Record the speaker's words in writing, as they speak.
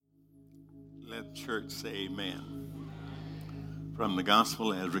Church say amen. From the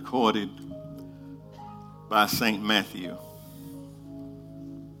gospel as recorded by St. Matthew.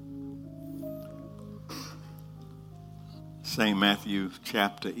 St. Matthew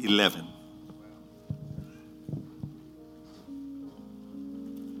chapter 11.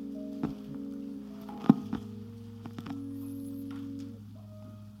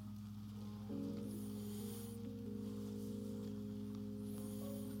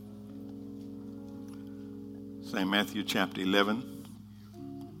 St. Matthew chapter 11,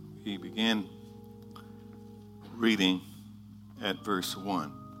 we begin reading at verse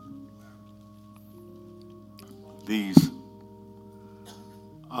 1. These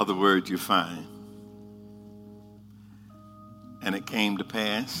are the words you find. And it came to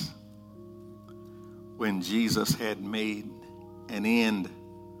pass, when Jesus had made an end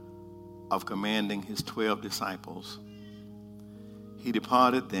of commanding his 12 disciples, he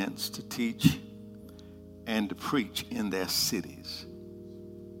departed thence to teach and to preach in their cities.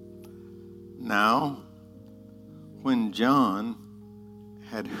 Now, when John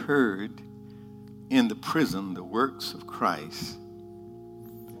had heard in the prison the works of Christ,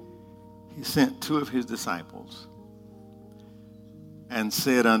 he sent 2 of his disciples and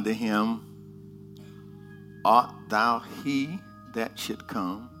said unto him, Art thou he that should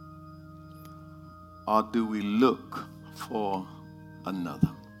come, or do we look for another?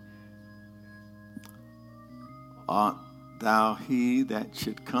 Art thou he that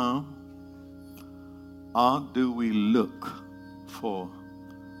should come, or do we look for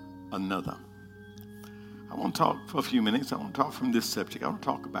another? I want to talk for a few minutes. I want to talk from this subject. I want to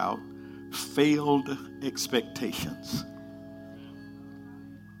talk about failed expectations.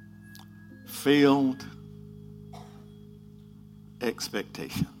 Failed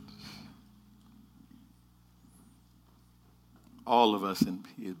expectations. All of us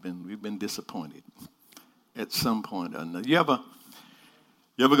we've been disappointed at some point or another. You ever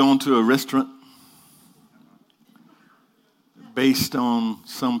gone to a restaurant based on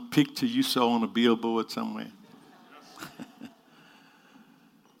some picture you saw on a billboard somewhere?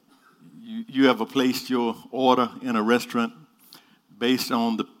 You ever placed your order in a restaurant based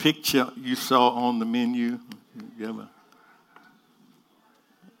on the picture you saw on the menu? You ever?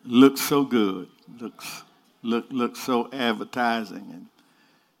 Looks so good. Looks so advertising, and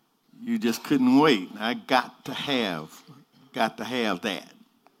you just couldn't wait. I got to have that.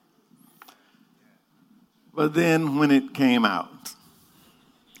 But then when it came out,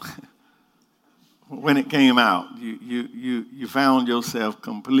 you found yourself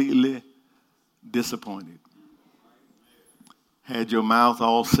completely disappointed. Had your mouth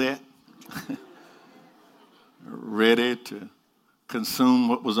all set, ready to consume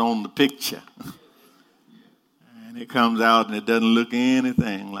what was on the picture. And it comes out and it doesn't look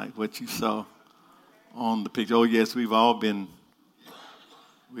anything like what you saw on the picture. Oh yes, we've all been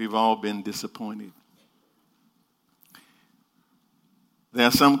disappointed. There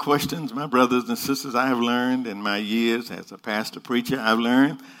are some questions, my brothers and sisters, I have learned in my years as a pastor preacher, I've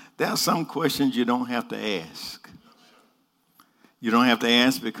learned there are some questions you don't have to ask. You don't have to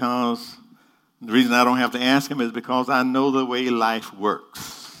ask because the reason I don't have to ask them is because I know the way life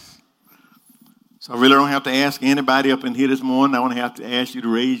works. So I really don't have to ask anybody up in here this morning. I don't have to ask you to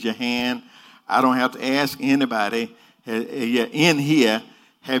raise your hand. I don't have to ask anybody in here,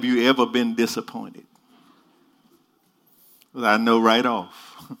 have you ever been disappointed? Well, I know right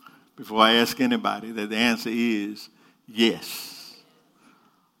off, before I ask anybody, that the answer is yes.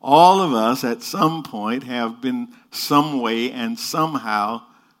 All of us at some point have been some way and somehow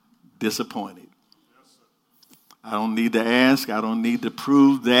disappointed. I don't need to ask. I don't need to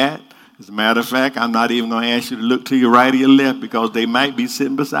prove that. As a matter of fact, I'm not even going to ask you to look to your right or your left because they might be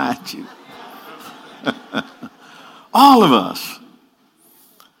sitting beside you. All of us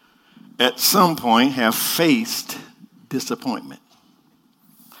at some point have faced disappointment.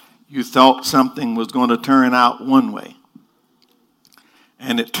 You thought something was going to turn out one way,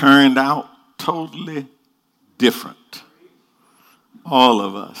 and it turned out totally different. All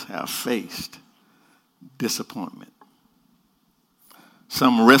of us have faced disappointment.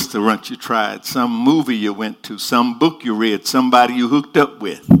 Some restaurant you tried, some movie you went to, some book you read, somebody you hooked up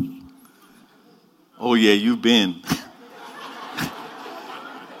with. Oh yeah, you've been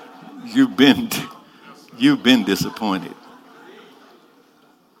disappointed.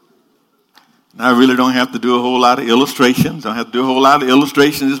 And I really don't have to do a whole lot of illustrations. I don't have to do a whole lot of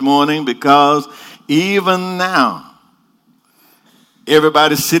illustrations this morning because even now,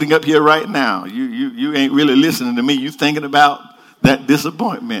 everybody's sitting up here right now. You ain't really listening to me. You thinking about that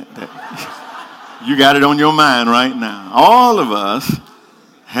disappointment. That you got it on your mind right now. All of us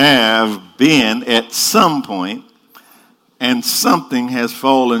have been at some point, and something has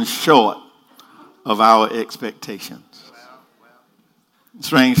fallen short of our expectations.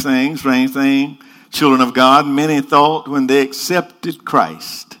 Strange thing. Children of God, many thought when they accepted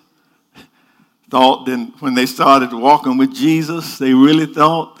Christ, thought that when they started walking with Jesus, they really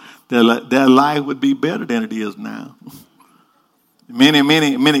thought their life would be better than it is now.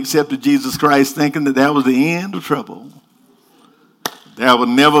 Many accepted Jesus Christ thinking that was the end of trouble. There would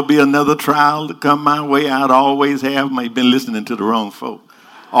never be another trial to come my way. I'd always have, may have been listening to the wrong folk,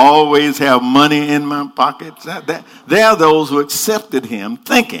 always have money in my pockets. There are those who accepted him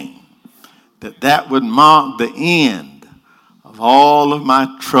thinking that would mark the end of all of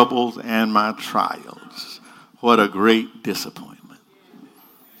my troubles and my trials. What a great disappointment.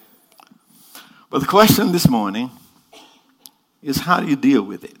 But the question this morning is, how do you deal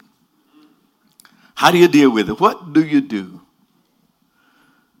with it? How do you deal with it? What do you do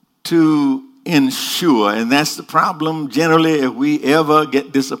to ensure? And that's the problem generally. If we ever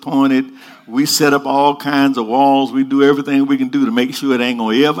get disappointed, we set up all kinds of walls. We do everything we can do to make sure it ain't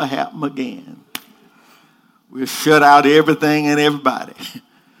going to ever happen again. We'll shut out everything and everybody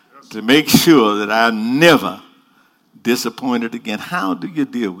to make sure that I'm never disappointed again. How do you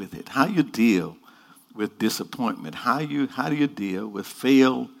deal with it? How you deal with disappointment? How do you deal with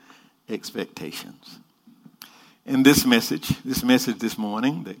failed expectations? In this message this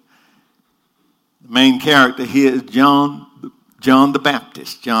morning, the main character here is John the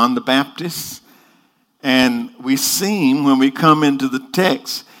Baptist. John the Baptist. And we seem, when we come into the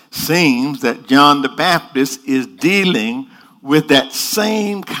text, seems that John the Baptist is dealing with that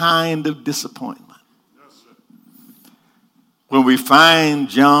same kind of disappointment. When we find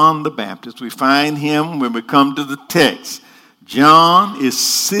John the Baptist, we find him when we come to the text. John is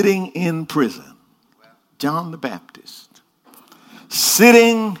sitting in prison. John the Baptist.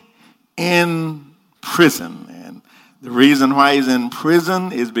 Sitting in prison. And the reason why he's in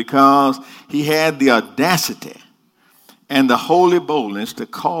prison is because he had the audacity and the holy boldness to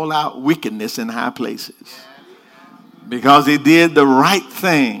call out wickedness in high places. Because he did the right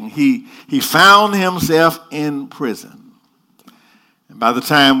thing. He found himself in prison. And by the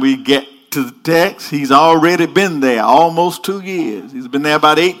time we get to the text, he's already been there almost 2 years. He's been there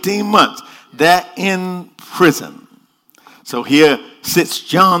about 18 months. That in prison. So here sits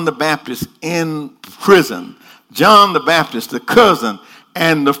John the Baptist in prison. John the Baptist, the cousin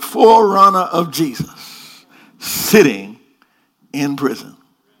and the forerunner of Jesus, sitting in prison.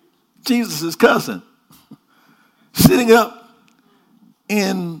 Jesus' cousin, sitting up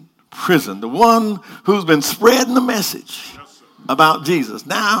in prison. The one who's been spreading the message about Jesus.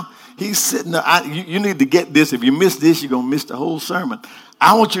 Now he's sitting there. You need to get this. If you miss this, you're going to miss the whole sermon.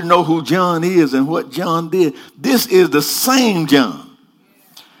 I want you to know who John is and what John did. This is the same John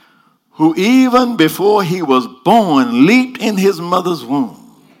who even before he was born leaped in his mother's womb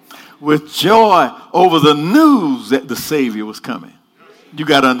with joy over the news that the Savior was coming. You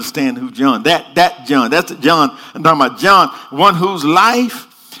got to understand who John. That John. That's the John. I'm talking about John, one whose life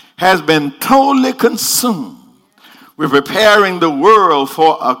has been totally consumed with preparing the world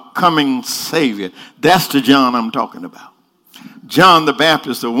for a coming Savior. That's the John I'm talking about. John the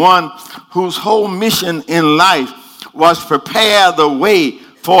Baptist, the one whose whole mission in life was prepare the way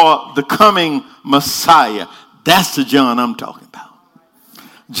for the coming Messiah. That's the John I'm talking about.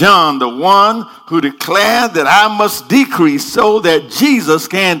 John, the one who declared that I must decrease so that Jesus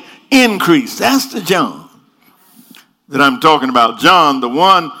can increase. That's the John that I'm talking about. John, the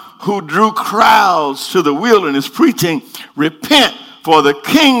one who drew crowds to the wilderness preaching, repent for the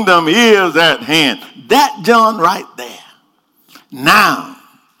kingdom is at hand. That John right there. Now,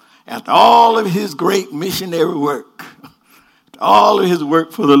 after all of his great missionary work, all of his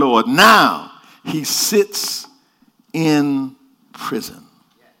work for the Lord, now he sits in prison.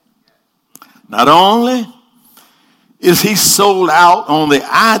 Not only is he sold out on the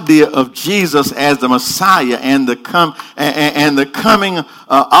idea of Jesus as the Messiah and the coming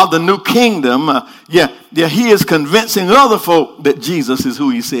of the new kingdom, he is convincing other folk that Jesus is who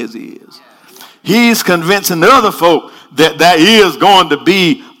he says he is. He's convincing the other folk that there is going to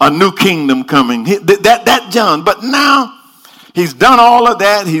be a new kingdom coming. That John. But now he's done all of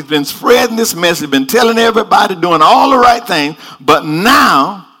that. He's been spreading this message, been telling everybody, doing all the right things. But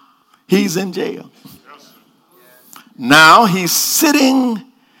now he's in jail. Now he's sitting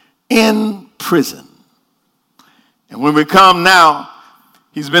in prison. And when we come now,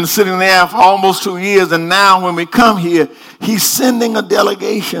 he's been sitting there for almost 2 years. And now when we come here, he's sending a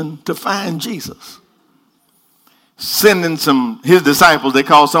delegation to find Jesus. Sending his disciples, they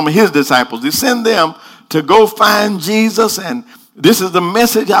call some of his disciples. They send them to go find Jesus and This is the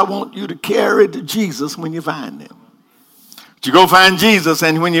message I want you to carry to Jesus when you find him. But you go find Jesus,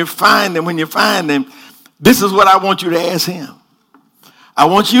 and when you find him, this is what I want you to ask him. I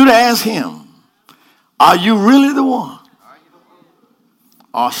want you to ask him, are you really the one?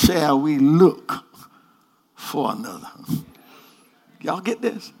 Or shall we look for another? Y'all get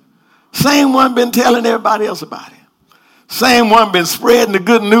this? Same one been telling everybody else about it. Same one been spreading the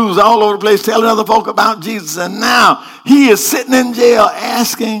good news all over the place, telling other folk about Jesus. And now he is sitting in jail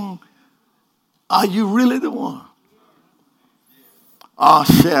asking, are you really the one? Or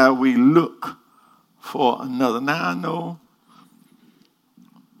shall we look for another? Now I know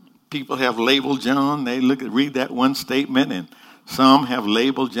people have labeled John. They read that one statement, and some have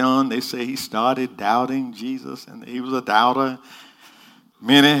labeled John. They say he started doubting Jesus and he was a doubter.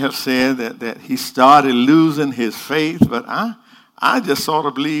 Many have said that he started losing his faith, but I just sort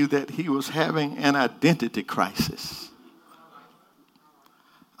of believe that he was having an identity crisis.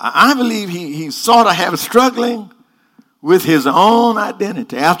 I believe he sort of had struggling with his own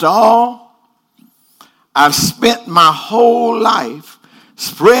identity. After all, I've spent my whole life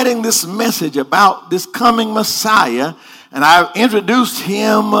spreading this message about this coming Messiah, and I've introduced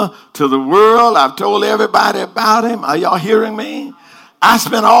him to the world. I've told everybody about him. Are y'all hearing me? I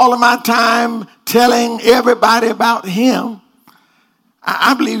spent all of my time telling everybody about him.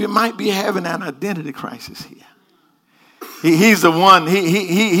 I believe he might be having an identity crisis here. He's the one.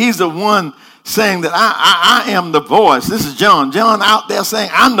 He's the one saying that I am the voice. This is John. John out there saying,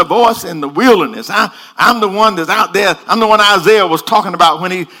 I'm the voice in the wilderness. I'm the one that's out there. I'm the one Isaiah was talking about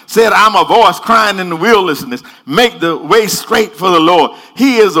when he said, I'm a voice crying in the wilderness. Make the way straight for the Lord.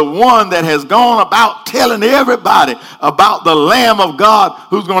 He is the one that has gone about telling everybody about the Lamb of God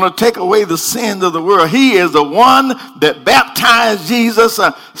who's going to take away the sins of the world. He is the one that baptized Jesus,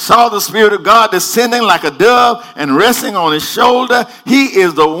 saw the Spirit of God descending like a dove and resting on his shoulder. He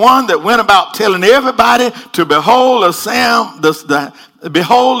is the one that went about telling everybody to behold the Son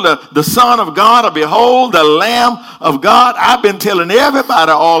of God, or behold the Lamb of God. I've been telling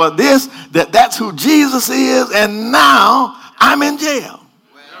everybody all of this, that's who Jesus is, and now I'm in jail.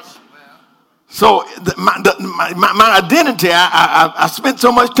 So my identity, I spent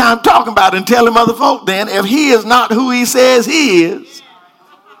so much time talking about it and telling other folk then, if he is not who he says he is,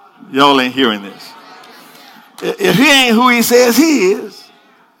 y'all ain't hearing this. If he ain't who he says he is,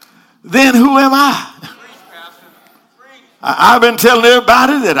 then who am I? I've been telling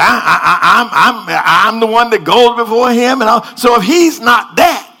everybody that I'm the one that goes before him. And all. So if he's not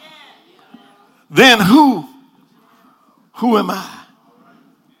that, then who am I?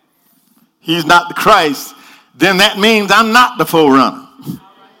 He's not the Christ. Then that means I'm not the forerunner.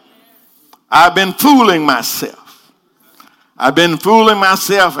 I've been fooling myself. I've been fooling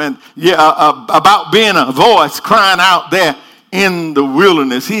myself and about being a voice crying out there in the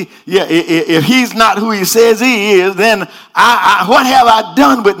wilderness. If he's not who he says he is, then what have I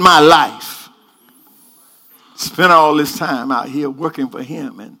done with my life? Spent all this time out here working for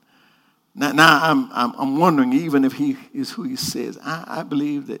him, and now I'm wondering, even if he is who he says, I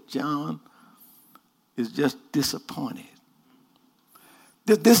believe that John is just disappointed.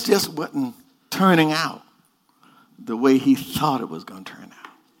 This just wasn't turning out the way he thought it was going to turn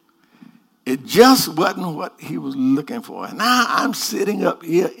out. It just wasn't what he was looking for. And now I'm sitting up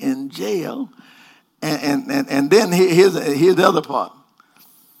here in jail, and then here's the other part.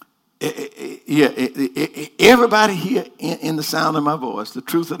 Everybody here in the sound of my voice, the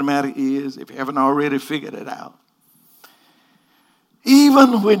truth of the matter is, if you haven't already figured it out,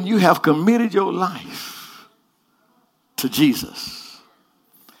 even when you have committed your life to Jesus,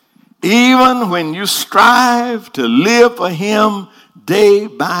 even when you strive to live for him day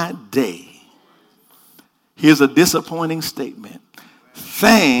by day, here's a disappointing statement.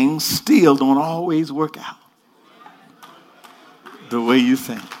 Things still don't always work out the way you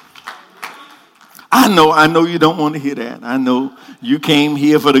think. I know you don't want to hear that. I know you came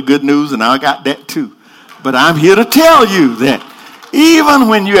here for the good news, and I got that too. But I'm here to tell you that even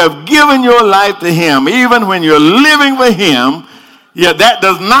when you have given your life to him, even when you're living for him, that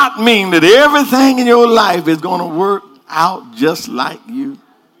does not mean that everything in your life is going to work out just like you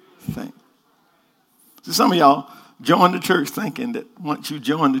think. See, some of y'all joined the church thinking that once you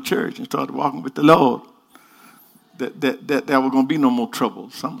joined the church and started walking with the Lord, that there were going to be no more trouble.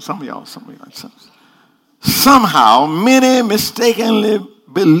 Some of y'all. Somehow, many mistakenly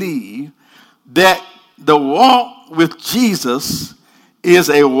believe that the walk with Jesus is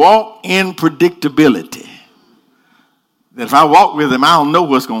a walk in predictability. That if I walk with him, I'll know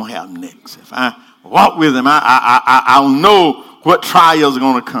what's going to happen next. If I walk with him, I'll know what trials are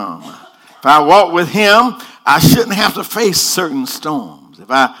going to come. If I walk with him, I shouldn't have to face certain storms. If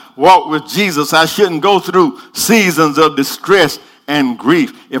I walk with Jesus, I shouldn't go through seasons of distress and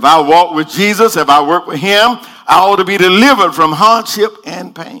grief. If I walk with Jesus, if I work with him, I ought to be delivered from hardship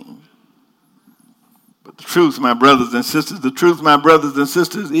and pain. But the truth, my brothers and sisters,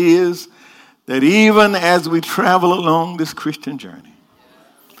 is that even as we travel along this Christian journey,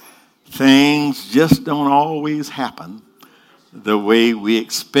 things just don't always happen the way we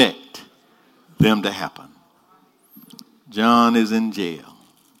expect them to happen. John is in jail.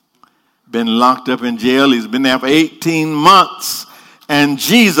 Been locked up in jail. He's been there for 18 months, and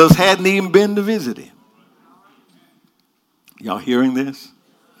Jesus hadn't even been to visit him. Y'all hearing this?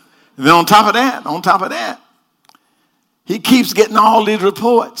 And then on top of that, he keeps getting all these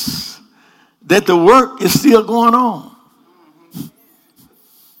reports that the work is still going on.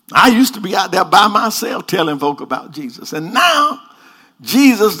 I used to be out there by myself telling folk about Jesus. And now,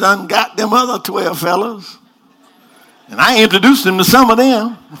 Jesus done got them other 12 fellas. And I introduced them to some of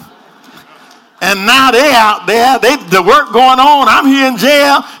them. And now they're out there. The work going on. I'm here in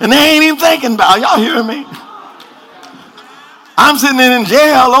jail. And they ain't even thinking about it. Y'all hearing me? I'm sitting in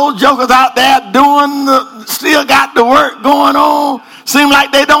jail. Those jokers out there still got the work going on. Seem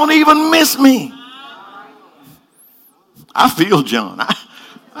like they don't even miss me. I feel John.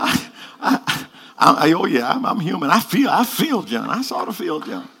 I'm human. I feel John. I sort of feel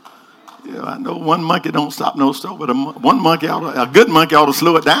John. Yeah, I know one monkey don't stop no store, but a good monkey ought to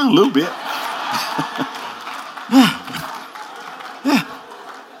slow it down a little bit. Yeah.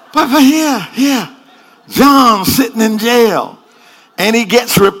 But here, John's sitting in jail, and he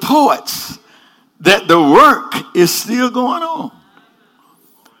gets reports that the work is still going on.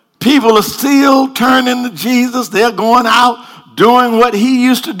 People are still turning to Jesus. They're going out doing what he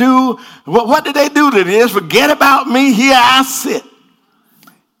used to do. What did they do to this? Forget about me. Here I sit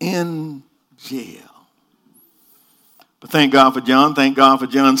in jail. But thank God for John. Thank God for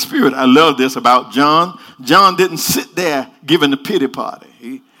John's spirit. I love this about John. John didn't sit there giving the pity party.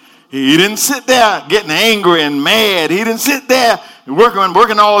 He didn't sit there getting angry and mad. He didn't sit there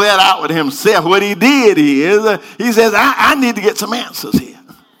working all that out with himself. What he did he says, I need to get some answers here.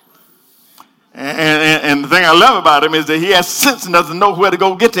 And the thing I love about him is that he has sense enough to know where to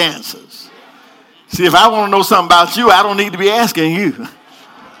go get the answers. See, if I want to know something about you, I don't need to be asking you.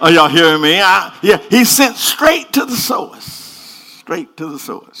 Are y'all hearing me? He sent straight to the source. Straight to the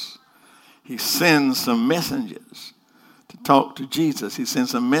source. He sends some messengers to talk to Jesus. He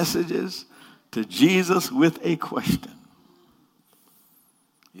sends some messages to Jesus with a question.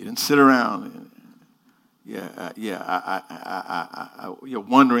 He didn't sit around. You're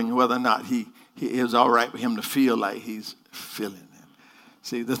wondering whether or not it was all right with him to feel like he's feeling it.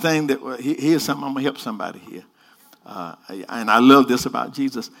 See, the thing here's something, I'm going to help somebody here. And I love this about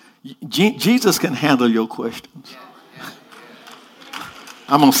Jesus. Jesus can handle your questions.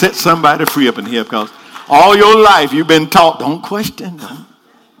 I'm going to set somebody free up in here because all your life you've been taught, don't question.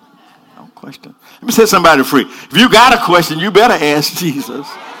 Don't question. Let me set somebody free. If you got a question, you better ask Jesus.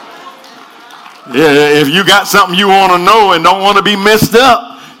 Yeah, if you got something you want to know and don't want to be messed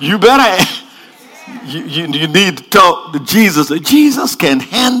up, you better ask. You need to talk to Jesus. Jesus can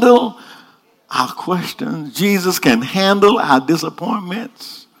handle our questions. Jesus can handle our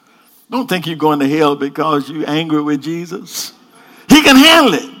disappointments. Don't think you're going to hell because you're angry with Jesus. He can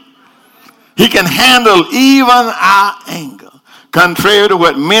handle it. He can handle even our anger. Contrary to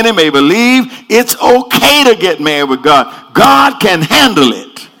what many may believe, it's okay to get mad with God. God can handle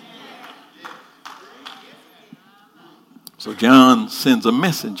it. So John sends a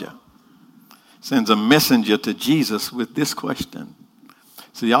messenger to Jesus with this question.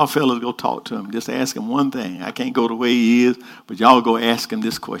 So y'all fellas go talk to him. Just ask him one thing. I can't go the way he is, but y'all go ask him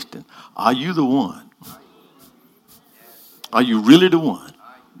this question. Are you the one? Are you really the one?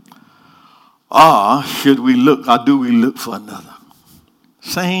 Or do we look for another?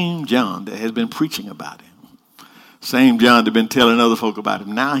 Same John that has been preaching about him. Same John that has been telling other folk about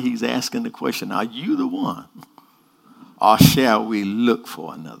him. Now he's asking the question, are you the one? Or shall we look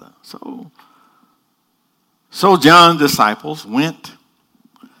for another? So John's disciples went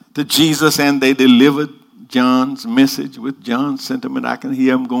to Jesus and they delivered John's message with John's sentiment. I can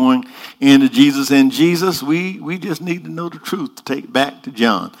hear him going into Jesus. And Jesus, we just need to know the truth to take back to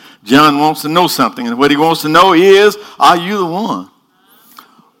John. John wants to know something. And what he wants to know is, are you the one?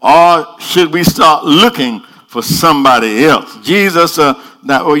 Or should we start looking for somebody else? Jesus,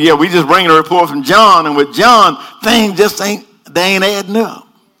 we just bring a report from John. And with John, things just ain't adding up.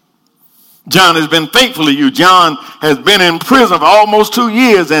 John has been faithful to you. John has been in prison for almost 2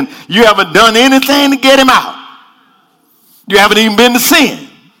 years, and you haven't done anything to get him out. You haven't even been to sin.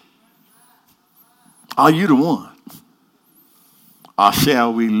 Are you the one? Or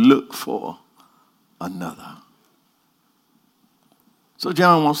shall we look for another? So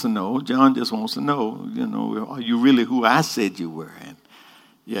John wants to know. John just wants to know, are you really who I said you were? And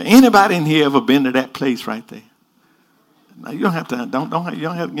yeah, anybody in here ever been to that place right there? Now you don't have to. You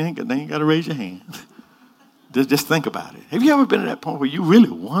ain't got to raise your hand. Just think about it. Have you ever been to that point where you really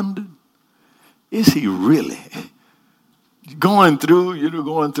wondered, is he really going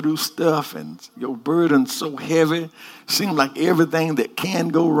through stuff and your burden's so heavy? Seems like everything that can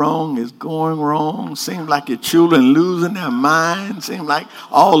go wrong is going wrong. Seems like your children losing their mind. Seems like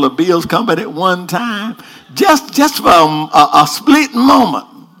all the bills coming at one time. Just for a split moment.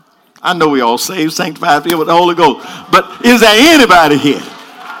 I know we all saved, sanctified, filled with the Holy Ghost. But is there anybody here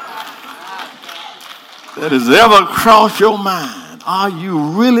that has ever crossed your mind? Are you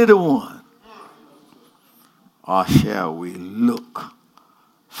really the one? Or shall we look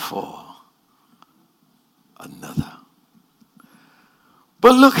for another?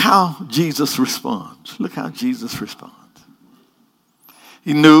 But look how Jesus responds. Look how Jesus responds.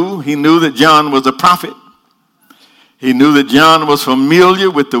 He knew that John was a prophet. He knew that John was familiar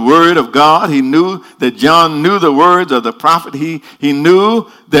with the word of God. He knew that John knew the words of the prophet. He knew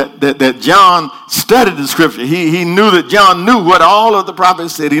that John studied the scripture. He knew that John knew what all of the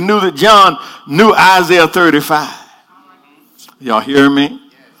prophets said. He knew that John knew Isaiah 35. Y'all hear me?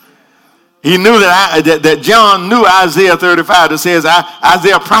 He knew that John knew Isaiah 35 that says,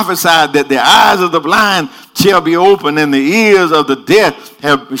 Isaiah prophesied that the eyes of the blind shall be opened and the ears of the deaf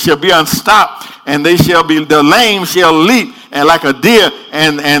shall be unstopped, and the lame shall leap and like a deer,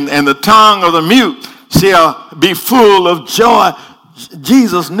 and the tongue of the mute shall be full of joy.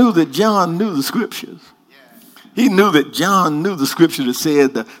 Jesus knew that John knew the scriptures. He knew that John knew the scripture that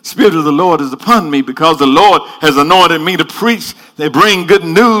said, the Spirit of the Lord is upon me because the Lord has anointed me to preach. They bring good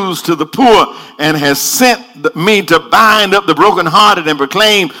news to the poor and has sent me to bind up the brokenhearted and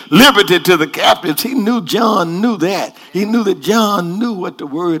proclaim liberty to the captives. He knew John knew that. He knew that John knew what the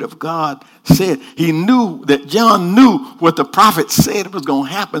word of God said. He knew that John knew what the prophet said was going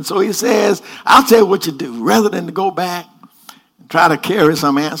to happen. So he says, I'll tell you what you do. Rather than to go back try to carry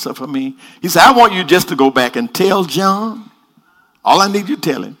some answer for me. He said, I want you just to go back and tell John. All I need you to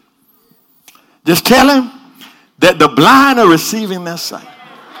tell him. Just tell him that the blind are receiving their sight.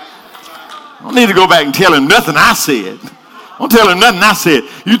 I don't need to go back and tell him nothing I said. Don't tell him nothing I said.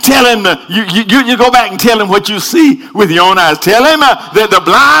 You tell him, you go back and tell him what you see with your own eyes. Tell him that the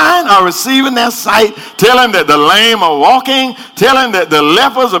blind are receiving their sight. Tell him that the lame are walking. Tell him that the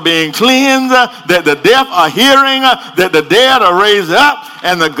lepers are being cleansed, that the deaf are hearing, that the dead are raised up,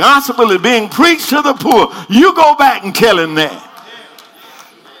 and the gospel is being preached to the poor. You go back and tell him that.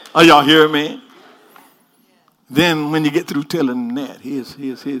 Are y'all hearing me? Then when you get through telling him that, here's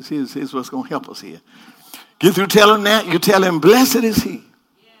what's going to help us here. Get through telling that, you tell him, blessed is he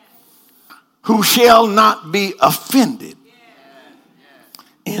who shall not be offended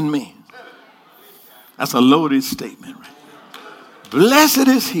in me. That's a loaded statement, right? Blessed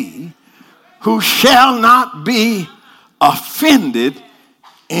is he who shall not be offended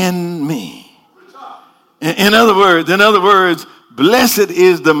in me. In other words, blessed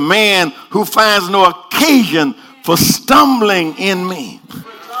is the man who finds no occasion for stumbling in me.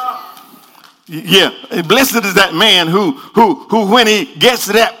 Yeah, blessed is that man who when he gets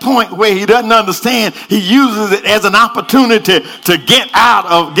to that point where he doesn't understand, he uses it as an opportunity to get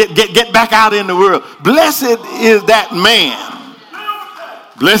back out in the world. Blessed is that man.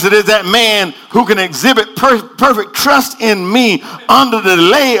 Blessed is that man who can exhibit perfect trust in me under the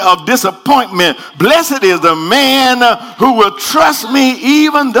delay of disappointment. Blessed is the man who will trust me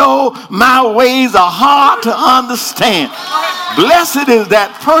even though my ways are hard to understand. Blessed is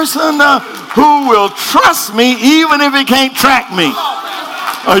that person who will trust me even if he can't track me.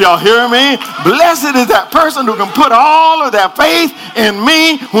 Are y'all hearing me? Blessed is that person who can put all of their faith in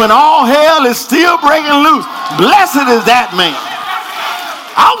me when all hell is still breaking loose. Blessed is that man.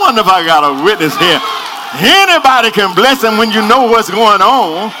 I wonder if I got a witness here. Anybody can bless him when you know what's going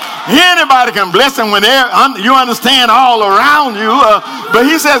on. Anybody can bless him when you understand all around you. But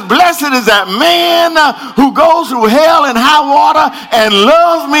he says, blessed is that man who goes through hell and high water and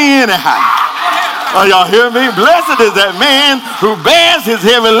loves me anyhow. Are y'all hear me? Blessed is that man who bears his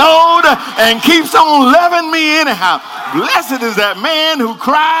heavy load and keeps on loving me anyhow. Blessed is that man who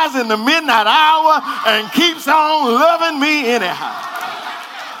cries in the midnight hour and keeps on loving me anyhow.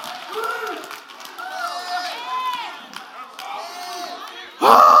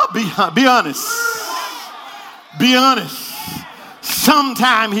 Oh, be honest. Be honest.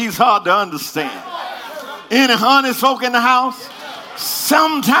 Sometimes he's hard to understand. Any honest folk in the house?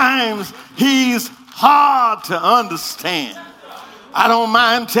 Sometimes he's hard to understand. I don't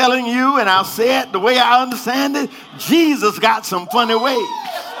mind telling you, and I'll say it the way I understand it, Jesus got some funny ways.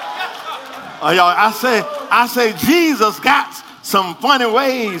 Y'all, I say Jesus got some funny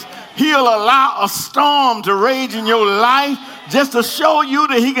ways. He'll allow a storm to rage in your life just to show you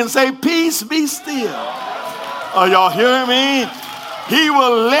that he can say, peace, be still. Are y'all hearing me? He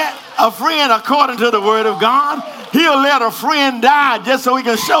will let a friend, according to the word of God, he'll let a friend die just so he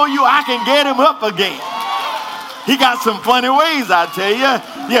can show you I can get him up again. He got some funny ways, I tell you.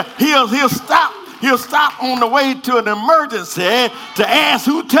 Yeah, he'll stop on the way to an emergency to ask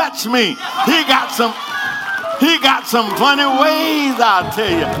who touched me. He got some funny ways, I tell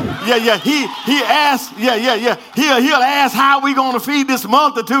you. He'll ask how we gonna feed this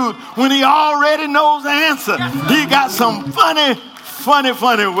multitude when he already knows the answer. He got some funny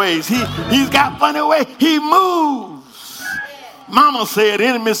ways. He's got funny ways. He moves. Mama said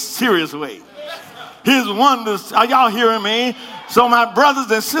in a mysterious way. His wonders, are y'all hearing me? So my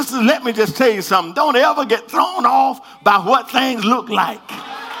brothers and sisters, let me just tell you something. Don't ever get thrown off by what things look like.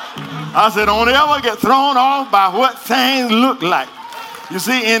 I said, don't ever get thrown off by what things look like. You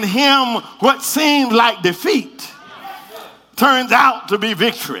see, in him, what seemed like defeat turns out to be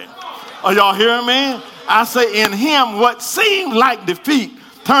victory. Are y'all hearing me? I say, in him, what seemed like defeat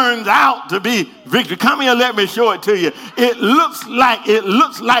turns out to be victory. Come here, let me show it to you. It looks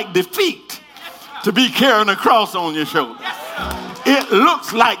like defeat to be carrying a cross on your shoulder. It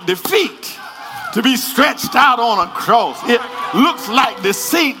looks like defeat to be stretched out on a cross. It looks like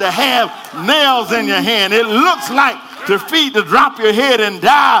deceit to have nails in your hand. It looks like defeat to drop your head and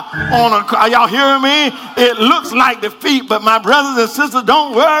die on a cross. Are y'all hearing me? It looks like defeat, but my brothers and sisters,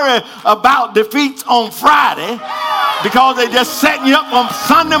 don't worry about defeats on Friday because they're just setting you up on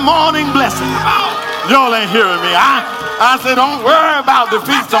Sunday morning blessings. Y'all ain't hearing me. I said, don't worry about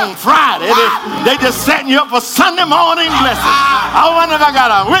defeats on Friday. They just setting you up for Sunday morning blessings. I wonder if I got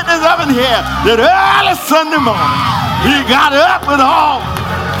a witness up in here that early Sunday morning he got up with all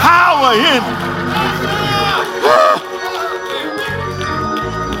power in him.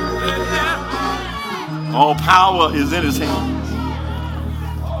 All power is in his hands.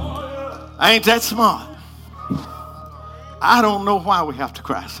 I ain't that smart. I don't know why we have to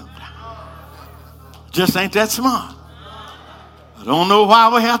cry sometimes. Just ain't that smart. I don't know why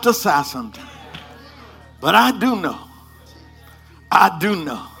we have to sigh sometimes. But I do know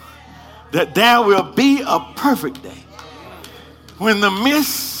that there will be a perfect day when the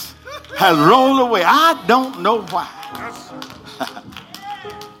mist has rolled away. I don't know why.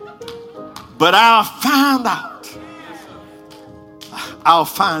 But I'll find out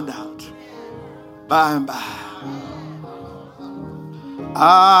by and by.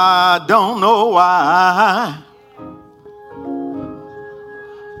 I don't know why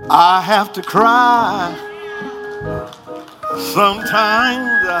I have to cry. Sometimes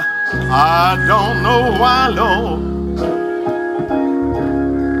I don't know why, Lord.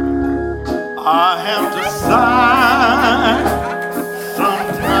 I have to sigh.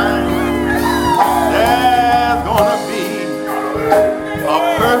 Sometimes there's gonna be a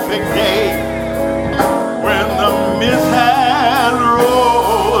perfect day when the mist has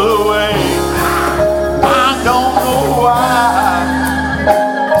rolled away. I don't know why,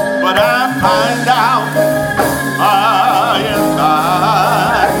 but I find out by and by.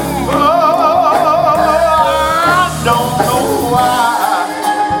 Oh, I don't know why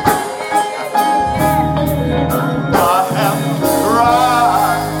I have to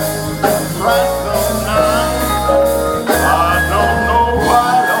cry sometimes. I don't know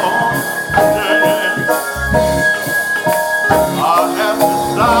why, Lord.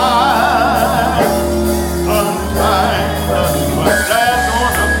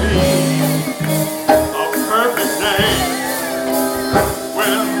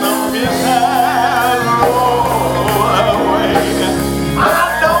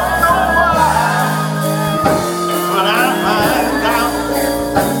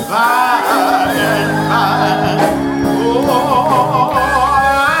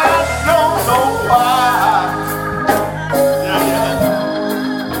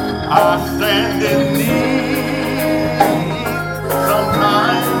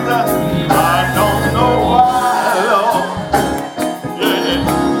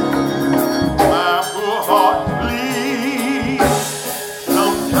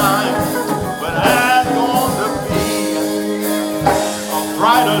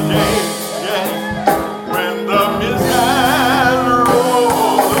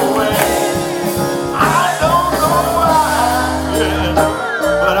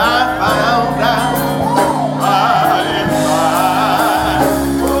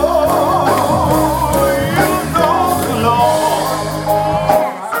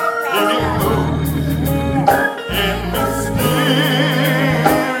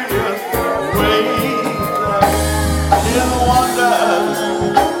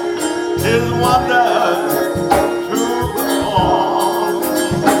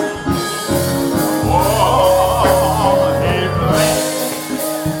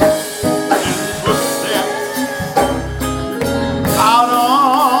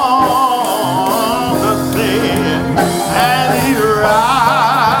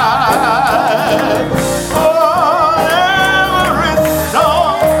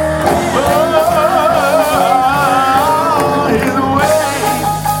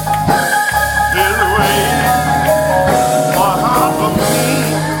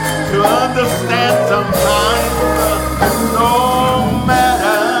 understand sometimes. No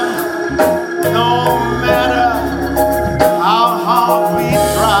matter how hard we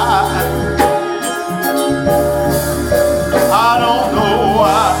try, I don't know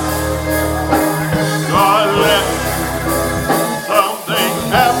why God let something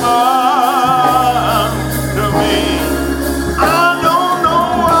happen to me. I don't know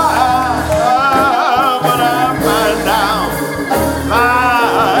why, but I find out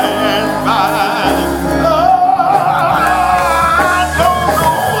by and by. Oh, I don't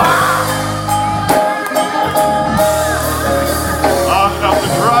know why. I have to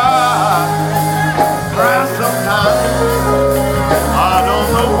cry sometimes. I don't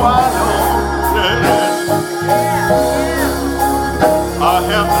know why, Lord. I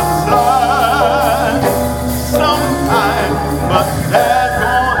have to sigh sometimes, but there's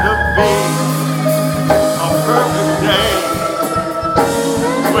going to be a perfect day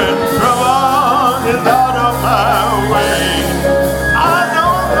when trouble is out of my way. I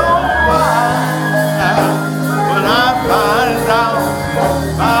don't know why, but I find out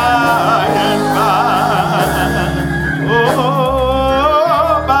by and by.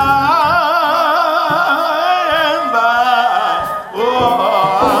 Oh, by and by.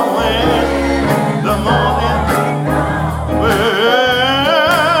 Oh, when the morning,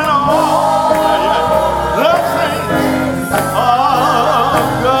 when all the saints are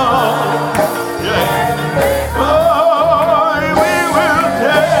gone, yeah. Oh, we will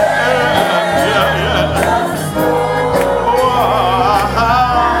tell, yeah. Oh,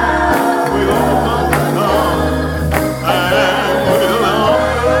 how we overcome and will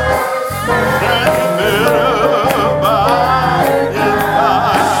stand better by and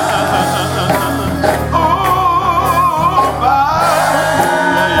by. Oh, by,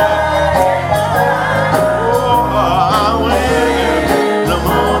 oh, when the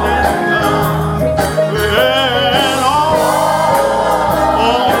morning comes, when all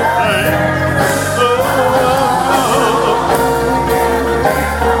things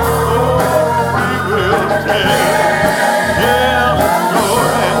we will tell the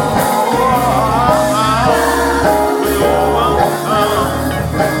story. We overcome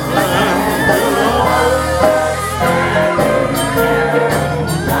and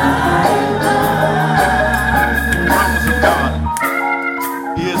promise of God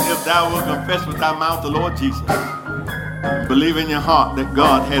is, if thou wilt confess with thy mouth the Lord Jesus, believe in your heart that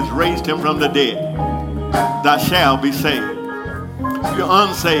God has raised him from the dead, thou shalt be saved. If you're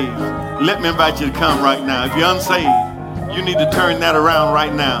unsaved, let me invite you to come right now. If you're unsaved, you need to turn that around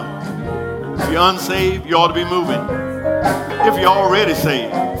right now. If you're unsaved, you ought to be moving. If you're already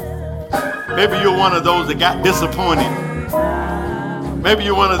saved, maybe you're one of those that got disappointed. Maybe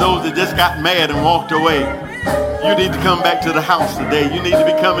you're one of those that just got mad and walked away. You need to come back to the house today. You need to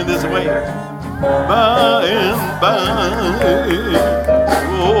be coming this way. By and by,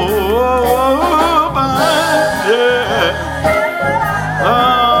 oh, by, yeah.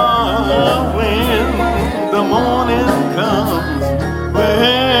 When the morning comes,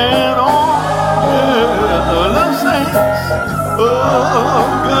 when all the saints are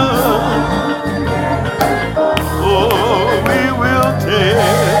gone, oh, we will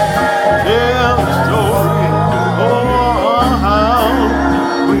tell the story. Oh, how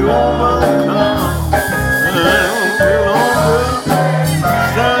we overcome and will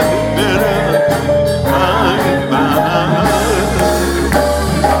stand better by and by.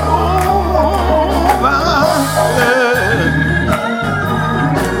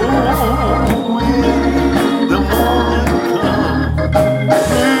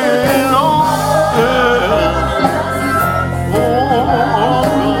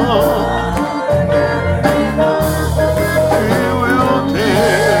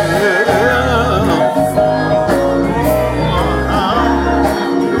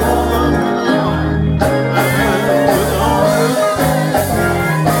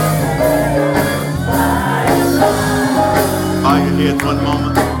 One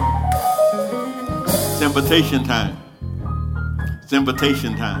moment. It's invitation time. It's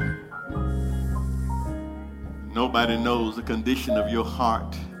invitation time. Nobody knows the condition of your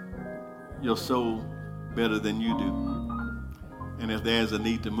heart, your soul, better than you do. And if there's a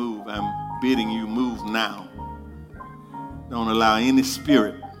need to move, I'm bidding you move now. Don't allow any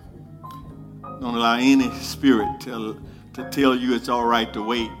spirit to tell you it's all right to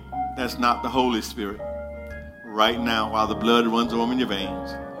wait. That's not the Holy Spirit. Right now, while the blood runs warm in your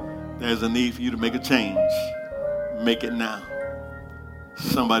veins, there's a need for you to make a change. Make it now.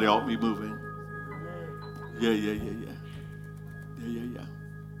 Somebody ought to be moving. Yeah.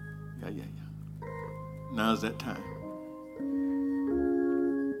 Now's that time.